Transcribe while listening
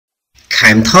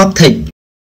Camtoptec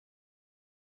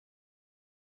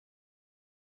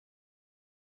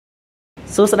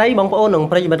សួស្តីបងប្អូននិង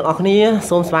ប្រិយមិត្តអរគ្នា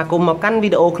សូមស្វាគមន៍មកកាន់វី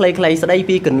ដេអូខ្លីៗស្ដី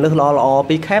ពីគន្លឹះល្អៗ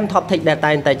ពី Camtoptec ដែល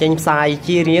តែងតែចេញផ្សាយ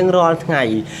ជារៀងរាល់ថ្ងៃ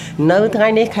នៅថ្ងៃ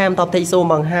នេះ Camtoptec សូម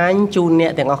បង្ហាញជូនអ្ន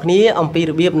កទាំងអស់គ្នាអំពី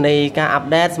របៀបនៃការអាប់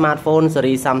ដេត Smartphone ស៊េ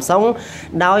រី Samsung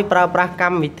ដោយប្រើប្រាស់ក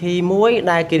ម្មវិធីមួយ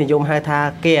ដែលគេនិយមហៅថា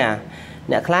Gear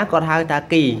អ្នកខ្លះគាត់ហៅថា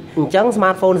គីអញ្ចឹង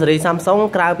Smartphone ស៊េរី Samsung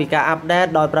ក្រៅពីការអាប់ដេត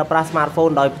ដោយប្រើប្រាស់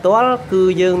Smartphone ដោយផ្ទាល់គឺ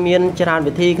យើងមានច្រើន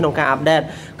វិធីក្នុងការអាប់ដេត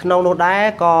ក្នុងនោះដែរ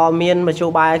ក៏មានមធ្យោ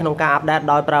បាយក្នុងការអាប់ដេត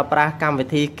ដោយប្រើប្រាស់កម្មវិ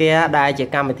ធី Gear ដែលជា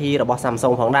កម្មវិធីរបស់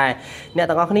Samsung ផងដែរអ្នក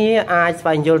ទាំងអស់គ្នាអាចស្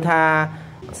វែងយល់ថា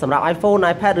សម្រាប់ iPhone,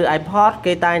 iPad ឬ iPod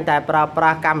គេតែងតែប្រើប្រា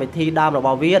ស់កម្មវិធីដើមរប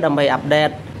ស់វាដើម្បីអាប់ដេត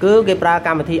គឺគេប្រើក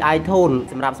ម្មវិធី iTunes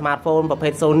សម្រាប់ Smartphone ប្រភេ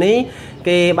ទ Sony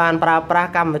គេបានប្រើប្រាស់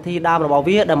កម្មវិធីដើមរបស់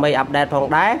វាដើម្បីអាប់ដេតផង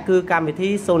ដែរគឺកម្មវិធី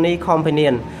Sony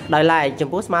Companion ដោយឡែកចំ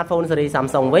ពោះ Smartphone ស៊េរី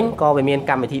Samsung វិញក៏វាមាន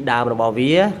កម្មវិធីដើមរបស់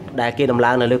វាដែលគេដំ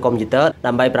ឡើងនៅលើកុំព្យូទ័រ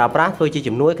ដើម្បីប្រើប្រាស់ធ្វើជា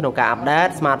ជំនួយក្នុងការអាប់ដេត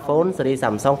Smartphone ស៊េរី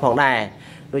Samsung ផងដែរ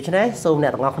ដូច្នេះសូមអ្ន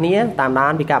កទាំងអស់គ្នាតាមដា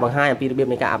នពីការបង្ហាញអំពីរបៀប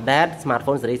នៃការអាប់ដេត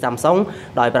Smartphone ស៊េរី Samsung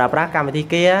ដោយប្រើប្រាស់កម្មវិធី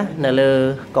Gear នៅលើ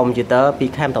កុំព្យូទ័រពី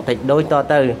Camtoptec ដូចត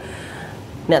ទៅ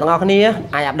អ្នកទាំងអស់គ្នា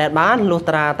អាចអាប់ដេតបានលុះ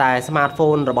ត្រាតែ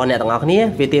Smartphone របស់អ្នកទាំងអស់គ្នា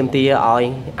វាទាមទារឲ្យ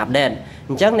អាប់ដេត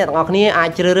អញ្ចឹងអ្នកទាំងអស់គ្នាអាច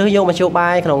ជ្រើសរើសយកមធ្យោបា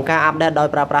យក្នុងការអាប់ដេតដោយ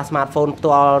ប្រើប្រាស់ Smartphone ផ្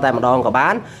ទាល់តែម្ដងក៏បា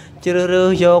នជ្រើសរើស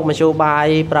យកមធ្យោបាយ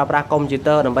ប្រើប្រាស់កុំព្យូ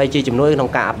ទ័រដើម្បីជាជំនួយក្នុង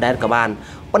ការអាប់ដេតក៏បាន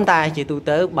ប៉ុន្តែជាទូ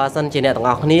ទៅបើសិនជាអ្នកទាំង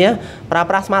អស់គ្នាប្រើ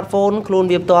ប្រាស់ Smartphone ខ្លួន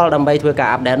វាផ្ទាល់ដើម្បីធ្វើការ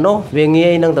អាប់ដេតនោះវាងា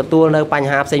យនឹងទទួលនៅបញ្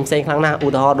ហាផ្សេងៗខ្លាំងណាស់ឧ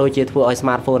ទាហរណ៍ដូចជាធ្វើឲ្យ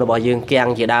Smartphone របស់យើងគាំង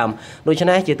ជាដើមដូច្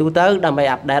នេះជាទូទៅដើម្បី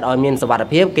អាប់ដេតឲ្យមានសុវត្ថិ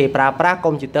ភាពគេប្រើប្រាស់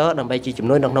កុំព្យូទ័រដើម្បីជាជំ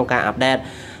នួយនៅក្នុងការអាប់ដេត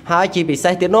ហើយជាពិសេ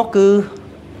សទៀតនោះគឺ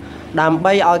ដើម្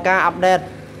បីឲ្យការអាប់ដេត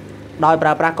ដោយប្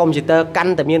រើប្រាស់កុំព្យូទ័រកា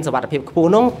ន់តែមានសុវត្ថិភាពខ្ពស់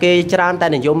នោះគេច្រើនតែ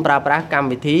និយមប្រើប្រាស់កម្ម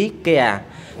វិធី Gear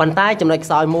ប៉ុន្តែចំណុចខ្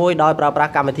សោយមួយដោយប្រើប្រា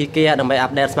ស់កម្មវិធី Gear ដើម្បីអា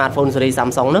ប់ដេត Smartphone ស៊េរី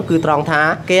Samsung នោះគឺត្រង់ថា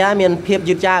Gear មានភាព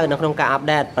យឺតយ៉ាវនៅក្នុងការអាប់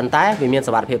ដេតប៉ុន្តែវាមាន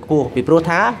សុវត្ថិភាពខ្ពស់ពីព្រោះ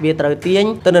ថាវាត្រូវទាញ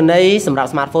ទិន្នន័យសម្រាប់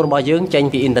Smartphone របស់យើងចេញ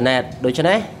ពីអ៊ីនធឺណិតដូច្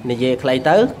នេះនិយាយខ្លី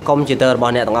ទៅកុំព្យូទ័ររប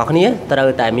ស់អ្នកទាំងអស់គ្នាត្រូវ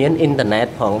តែមានអ៊ីនធឺណិត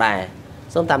ផងដែរ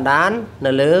សូមតាមដាន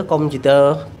នៅលើកុំព្យូទ័រ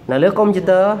អ្នក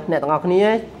ទាំងអស់គ្នា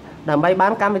ដើម្បីបា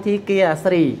នកម្មវិធី Kies3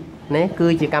 នេះគឺ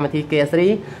ជាកម្មវិធី Kies3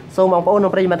 សូមបងប្អូននិ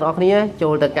ងប្រិយមិត្តទាំងអស់គ្នាចូ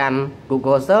លទៅកាន់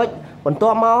Google Search បន្ទា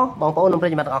ប់មកបងប្អូននិងប្រិ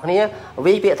យមិត្តទាំងអស់គ្នា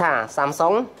វាយពាក្យថា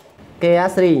Samsung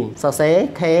Kies3 សរសេរ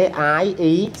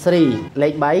KIE3 លេ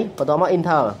ខ3បន្ទាប់មក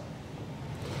Enter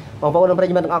បងប្អូននិងប្រិ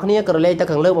យមិត្តទាំងអស់គ្នាក៏លេខទៅ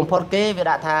ខាងលើបំផុតគេវា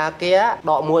ដាក់ថា Gear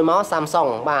ដក1មក Samsung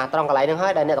បាទត្រង់កន្លែងហ្នឹងហើ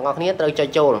យដែលអ្នកទាំងអស់គ្នាត្រូវចុច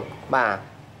ចូលបាទ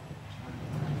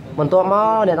បន្ទាប់ម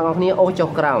កអ្នកទាំងអស់គ្នាអូសចុះ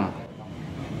ក្រោម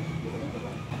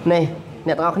នេះ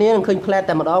អ្នកទាំងអស់គ្នានឹងឃើញផ្លែត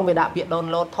តែម្ដងវាដាក់ពាក្យ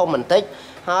download ធំបន្តិច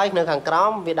ហើយនៅខាងក្រោ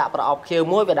មវាដាក់ប្រអប់ខៀវ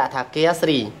មួយវាដាក់ថា Kies3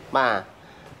 បាទ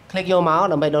คลิกយកមក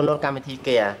ដើម្បី download កម្មវិធី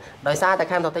Gear ដោយសារតែ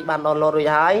Camtoptec បាន download រួច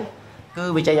ហើយគឺ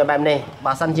វាចេញឲ្យបែបនេះ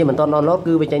បើសិនជាមិនទាន់ download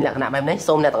គឺវាចេញលក្ខណៈបែបនេះ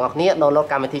សូមអ្នកទាំងអស់គ្នា download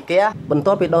កម្មវិធី Gear បន្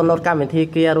ទាប់ពី download កម្មវិធី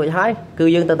Gear រួចហើយគឺ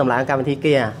យើងទៅតម្លើងកម្មវិធី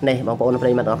Gear នេះបងប្អូនប្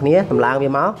រិយមិត្តទាំងអស់គ្នាតម្លើងវា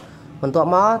មកបន្ទាប់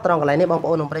មកត្រង់កន្លែងនេះបងប្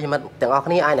អូននិងប្រិយមិត្តទាំងអស់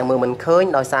គ្នាអាចនឹងមើលមិនឃើញ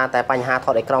ដោយសារតែបញ្ហាថ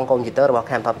តអេក្រង់កុំព្យូទ័ររបស់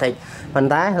Camtoptec ប៉ុន្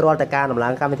តែរាល់តែការតម្លើ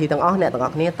ងកម្មវិធីទាំងអស់អ្នកទាំងអ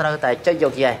ស់គ្នាត្រូវតែចុចយ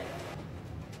ក Yes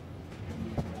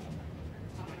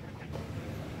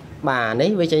បាទនេះ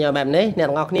វាចេញឲ្យបែបនេះអ្នក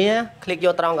ទាំងអស់គ្នាคลิกយ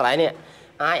កត្រង់កន្លែងនេះ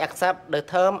I accept the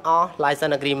term of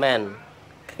license agreement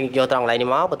คลิกយកត្រង់កន្លែងនេះ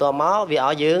មកបន្ទាប់មកវា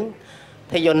ឲ្យយើង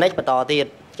ធ្វើ Unix បន្តទៀត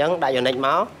អញ្ចឹងដាក់ Unix ម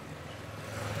ក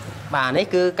បាទនេះ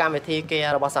គឺកម្មវិធី Gear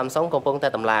របស់ Samsung កំពុងតែ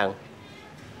តម្លើង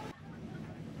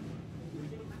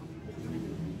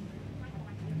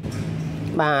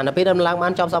បាទនៅពេលដំឡើងបា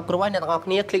នចប់សពគ្រប់ហើយអ្នកទាំងអស់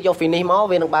គ្នាคลิกយក finish មក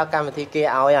វានឹងបើកកម្មវិធី Gear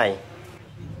ឲ្យហើយ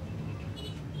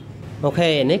អូខេ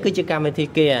នេះគឺជាកម្មវិធី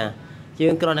Gear យើ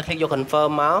ងគ្រាន់តែคลิกយក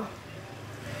confirm មក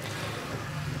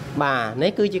បាទ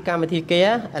នេះគឺជាកម្មវិធី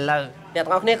Gear ឥឡូវអ្នក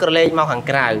ទាំងអស់គ្នាក្រឡេកមកខាង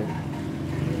ក្រៅ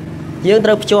យើងត្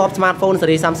រូវភ្ជាប់ Smartphone ស៊េ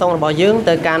រី Samsung របស់យើង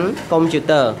ទៅកាន់កុំព្យូ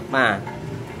ទ័របាទ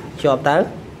ភ្ជាប់ទៅ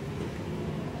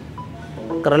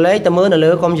ក្រឡេកទៅមើលនៅ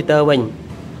លើកុំព្យូទ័រវិញ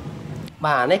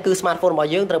បាទនេះគឺ Smartphone របស់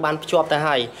យើងត្រូវបានភ្ជាប់ទៅ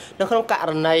ហើយនៅក្នុងក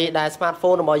រណីដែល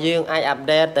Smartphone របស់យើងអាចអាប់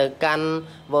ដេតទៅកាន់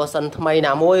version ថ្មី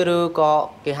ណាមួយឬក៏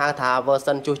គេហៅថា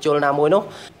version ជួសជុលណាមួយនោះ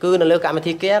គឺនៅលើកម្មវិ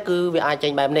ធី Gear គឺវាអាចចេ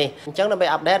ញបែបនេះអញ្ចឹងដើម្បី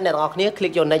អាប់ដេតអ្នកទាំងអស់គ្នា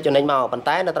click យក Next មកប៉ុន្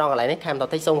តែនៅត្រង់កន្លែងនេះ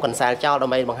Camtoptec សូម cancel ចោលដើ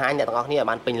ម្បីបង្ហាញអ្នកទាំងអស់គ្នាឲ្យ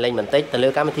បានពេញលេញបន្តិចទៅលើ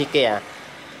កម្មវិធី Gear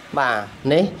បាទ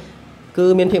នេះគឺ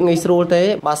មានភាពងាយស្រួលទេ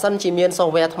បើសិនជាមាន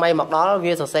software ថ្មីមកដល់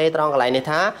វាសរសេរត្រង់កន្លែងនេះ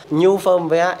ថា new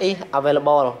firmware is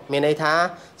available មានន័យថា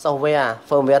software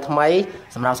firmware ថ្មី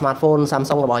សម្រាប់ smartphone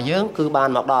Samsung របស់យើងគឺបាន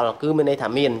មកដល់គឺមានន័យថា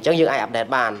មានអញ្ចឹងយើងអាចអាប់ដេត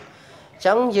បានអញ្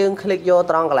ចឹងយើងคลิกយក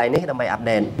ត្រង់កន្លែងនេះដើម្បីអាប់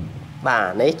ដេតបាទ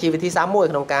នេះជាវិធីសាស្ត្រមួយ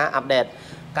ក្នុងការអាប់ដេត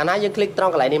កាលណាយើងคลิกត្រ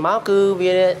ង់កន្លែងនេះមកគឺ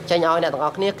វាចេញឲ្យអ្នកទាំងអ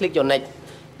ស់គ្នា click your next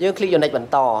យើង click your next ប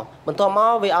ន្តម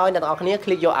កវាឲ្យអ្នកទាំងអស់គ្នា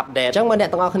click your update អញ្ចឹងបើអ្នក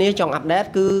ទាំងអស់គ្នាចង់ update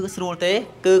គឺស្រួលទេ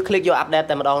គឺ click your update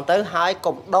តែម្ដងទៅហើយ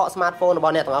កុំដក smartphone រប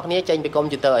ស់អ្នកទាំងអស់គ្នាចេញពី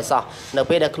computer ឲ្យសោះនៅ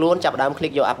ពេលដែលខ្លួនចាប់ផ្ដើម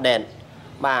click your update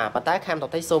បាទប៉ុន្តែ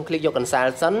Camtoptec សូម click your cancel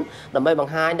សិនដើម្បីប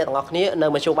ង្ហាញអ្នកទាំងអស់គ្នានៅ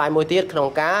មធ្យោបាយមួយទៀតក្នុង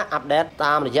ការ update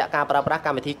តាមរយៈការប្រើប្រាស់ក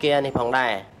ម្មវិធី Care នេះផងដែ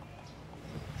រ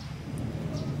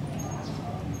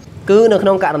គឺនៅក្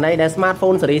នុងករណីដែល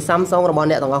smartphone ស៊េរី Samsung របស់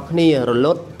អ្នកទាំងអស់គ្នារល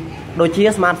ត់ដូចជា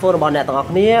smartphone របស់អ្នកទាំងអស់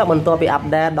គ្នាបន្ទាប់ពី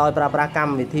update ដោយប្រើប្រាស់ក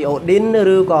ម្មវិធី Odin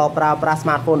ឬក៏ប្រើប្រាស់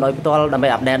smartphone ដោយផ្ទាល់ដើម្បី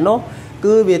update នោះ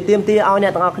គឺវាទាមទារឲ្យអ្ន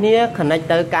កទាំងអស់គ្នា connect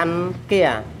ទៅកាន់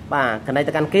Care បាទ connect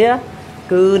ទៅកាន់ Care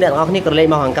គឺអ្នកទាំងអស់គ្នាក្រឡេក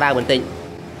មកខាងក្រៅបន្តិច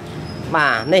បា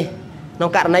ទនេះក្នុង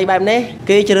ករណីបែបនេះ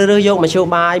គេជ្រើសរើសយកមធ្យោ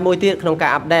បាយមួយទៀតក្នុងកា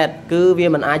រ update គឺវា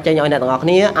មិនអាចចេញឲ្យអ្នកទាំងអស់គ្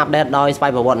នា update ដោយស្វ័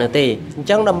យប្រវត្តិនោះទេអញ្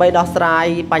ចឹងដើម្បីដោះស្រាយ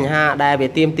បញ្ហាដែលវា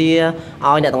ទាមទារ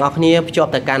ឲ្យអ្នកទាំងអស់គ្នាភ្ជាប់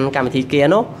ទៅកាន់កម្មវិធី Care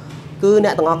នោះគឺអ្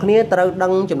នកទាំងអស់គ្នាត្រូវដឹ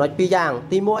ងចំណុចពីរយ៉ាង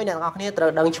ទី1អ្នកទាំងអស់គ្នាត្រូវ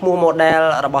ដឹងឈ្មោះ model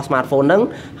របស់ smartphone ហ្នឹង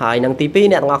ហើយនឹងទី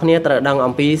2អ្នកទាំងអស់គ្នាត្រូវដឹង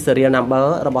អំពី serial number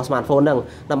របស់ smartphone ហ្នឹង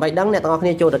ដើម្បីដឹងអ្នកទាំងអស់គ្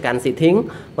នាចូលទៅកាន់ setting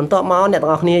បន្ទាប់មកអ្នកទាំ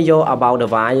ងអស់គ្នាយក about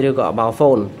device ឬក៏ about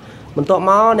phone បន្ទាប់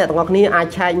មកអ្នកទាំងអស់គ្នាអាច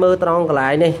ឆែកមើលត្រង់កន្លែ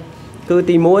ងនេះគឺ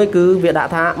ទី1គឺវាដា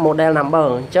ក់ថា model number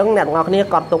អញ្ចឹងអ្នកទាំងអស់គ្នា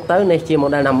កត់ទុកទៅនេះជា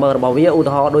model number របស់វាឧ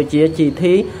ទាហរណ៍ដូចជា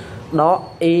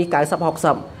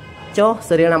GT.E9060 ចុះ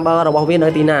serial number របស់វានៅ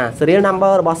ទីណា serial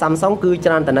number របស់ Samsung គឺច្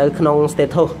រើនតែនៅក្នុង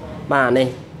status បាទនេះ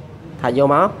ថាយក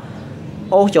មក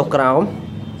អូសចុះក្រោម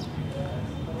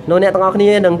នោះអ្នកទាំងអស់គ្នា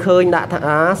នឹងឃើញដាក់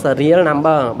ថា serial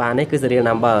number បាទនេះគឺ serial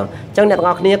number អញ្ចឹងអ្នកទាំង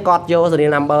អស់គ្នាកត់យក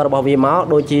serial number របស់វាមក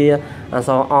ដូចជាអក្ស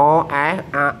រ O S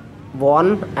A1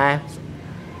 S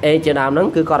A ជាដើមហ្នឹង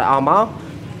គឺកត់ឲ្យអស់មក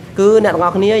គឺអ្នកទាំងអ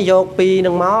ស់គ្នាយកពី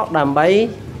នឹងមកដើម្បី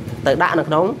ទៅដាក់នៅ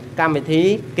ក្នុងកម្មវិធី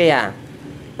Care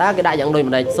តើគេដាក់យ៉ាងដូច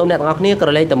ម្ដេចសូមអ្នកទាំងអស់គ្នាក្រ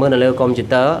ឡេកទៅមើលនៅលើកុំព្យូ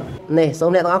ទ័រនេះសូម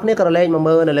អ្នកទាំងអស់គ្នាក្រឡេកមក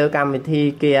មើលនៅលើកម្មវិធី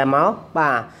Care មក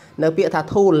បាទនៅពាក្យថា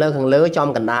tool លើខាងលើចំ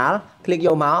កណ្ដាល click យ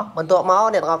កមកបន្ទាប់មក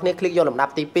អ្នកទាំងអស់គ្នា click យកលំដា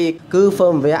ប់ទី2គឺ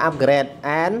firmware upgrade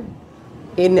and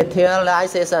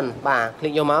initialization បាទ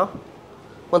click យកមក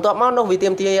បន្ទាប់មកនោះវាទា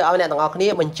មទារឲ្យអ្នកទាំងអស់គ្នា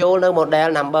បញ្ចូលនៅ model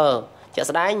number ជាក់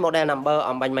ស្ដែង model number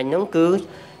អំបញ្ញមិញហ្នឹងគឺ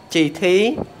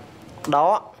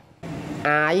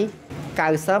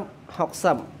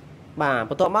GT.I9060 បាទ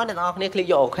បន្ទាប់មកអ្នកទាំងអស់គ្នា click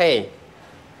យក OK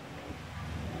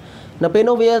នៅពេល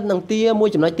នោះវានឹងទាមួយ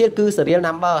ចំណុចទៀតគឺ serial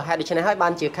number ហេតុដូច្នេះហើយបា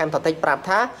នជា Camtoptec ប្រាប់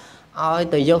ថាឲ្យ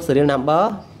ទៅយក serial number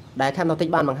ដែល Camtoptec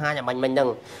បានបង្ហាញអំបញ្ញមិញហ្នឹង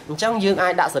អញ្ចឹងយើងអា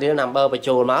ចដាក់ serial number បញ្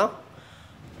ចូលមក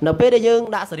នៅពេលដែលយើង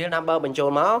ដាក់ serial number បញ្ចូល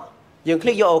មកយើង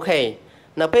click យក OK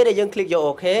នៅពេលដែលយើង click យក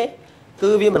OK គឺ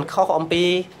វាមិនខុសអំពី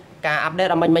ការ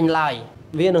update អំបញ្ញមិញឡើយ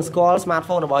វានឹងស្គាល់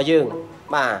smartphone របស់យើង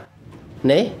បាទ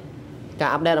នេះការ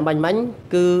update អំបញ្ញមិញ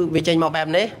គឺវាចេញមកបែប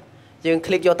នេះយើង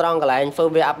click យកត្រង់កន្លែង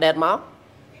firmware update មក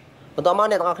បន្ទាប់មក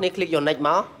អ្នកទាំងអស់គ្នា click យក next ម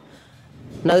ក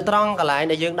នៅត្រង់កន្លែង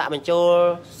ដែលយើងដាក់បញ្ចូល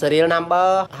serial number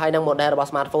ហើយនឹង model របស់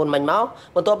smartphone មិញមក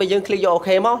បន្ទាប់ពីយើង click យក OK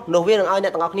មកនោះវានឹងឲ្យអ្ន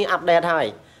កទាំងអស់គ្នា update ហើយ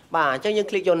បាទអញ្ចឹងយើង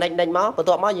click យក next មកបន្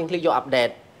ទាប់មកយើង click យក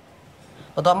update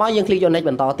បន្ទាប់មកយើង click យក next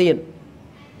បន្តទៀត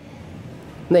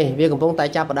នេះវាកំពុងតែ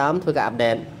ចាប់ផ្ដើមធ្វើការ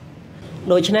update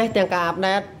ដូច្នេះទាំងការ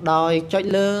update ដោយចុច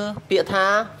លើពាក្យថា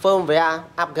firmware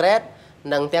upgrade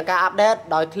និងទាំងការ update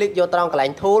ដោយ click យកត្រង់កន្លែ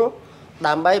ង tool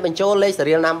ដើម្បីបញ្ចូលលេខ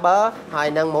serial number ហើយ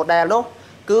នឹង model នោះ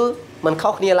គឺមិនខុ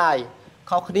សគ្នាឡើយ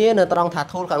ខុសគ្នានៅត្រង់ថា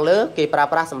tool ខាងលើគេប្រើ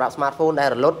ប្រាស់សម្រាប់ smartphone ដែល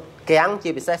រលត់គាំងជា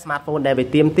ពិសេស smartphone ដែលវា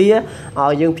ទាមទារឲ្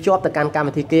យយើងភ្ជាប់ទៅកាន់កម្ម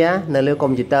វិធី Care នៅលើ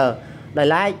កុំព្យូទ័រដោយ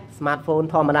ឡែក smartphone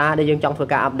ធម្មតាដែលយើងចង់ធ្វើ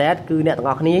ការ update គឺអ្នកទាំង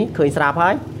អស់គ្នាឃើញស្រាប់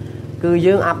ហើយគឺ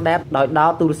យើង update ដោយដោ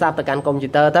តទូរស័ព្ទទៅកាន់កុំព្យូ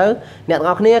ទ័រទៅអ្នកទាំង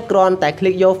អស់គ្នាគ្រាន់តែ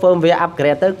click យក firmware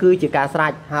upgrade ទៅគឺជាការស្រេ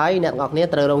ចហើយអ្នកទាំងអស់គ្នា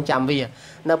ត្រូវរងចាំវា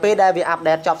នៅពេលដែលវា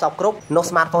update ចប់សពគ្រប់នោះ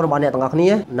smartphone របស់អ្នកទាំងអស់គ្នា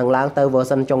នឹងឡើងទៅ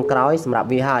version ចុងក្រោយសម្រាប់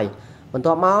វាហើយបន្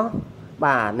ទាប់មក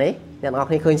បាទនេះអ្នកទាំងអស់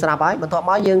គ្នាឃើញស្រាប់ហើយបន្ទាប់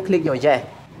មកយើង click យក yes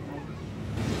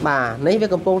បាទនេះវា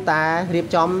កំពុងតែរៀប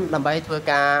ចំដើម្បីធ្វើ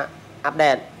ការ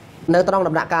update នៅត្រង់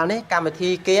ដំណាក់កាលនេះកម្មវិធី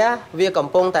Care វាកំ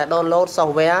ពុងតែ download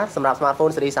software សម្រាប់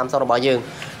smartphone series Samsung របស់យើង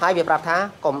ហើយវាប្រាប់ថា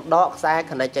កុំដកខ្សែ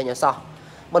connect ចេញឲ្យសោះ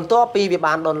បន្ទាប់ពីវា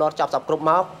បាន download ចប់សពគ្រប់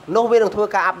មកនោះវានឹងធ្វើ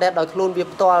ការ update ដោយខ្លួនវា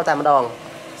ផ្ទាល់តែម្ដង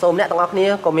សូមអ្នកទាំងអស់គ្នា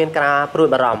ក៏មានការព្រួយ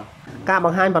បារម្ភការប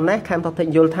ង្ហាញប៉ុណ្ណេះ Camtoptec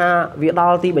យល់ថាវាដ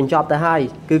ល់ទីបញ្ចប់ទៅហើយ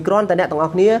គឺគ្រាន់តែអ្នកទាំងអ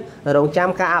ស់គ្នារងចាំ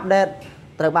ការ update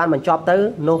ត្រូវបានបញ្ចប់ទៅ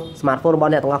នោះ smartphone រប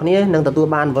ស់អ្នកទាំងអស់គ្នានឹងទទួល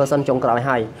បាន version ចុងក្រោយ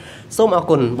ហើយសូមអរ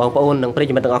គុណបងប្អូននិងប្រិ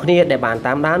យមិត្តទាំងអស់គ្នាដែលបាន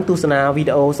តាមដានទស្សនាវី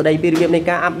ដេអូស្ដីពីរបៀបនៃ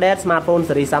ការ update smartphone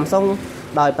series Samsung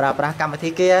ដោយប្រើប្រាស់កម្មវិធី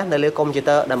Care នៅលើកុំព្យូ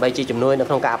ទ័រដើម្បីជាជំនួយនៅ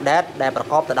ក្នុងការ update ដែលប្រ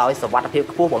កបទៅដោយសុវត្ថិភាព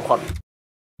ខ្ពស់បំផុត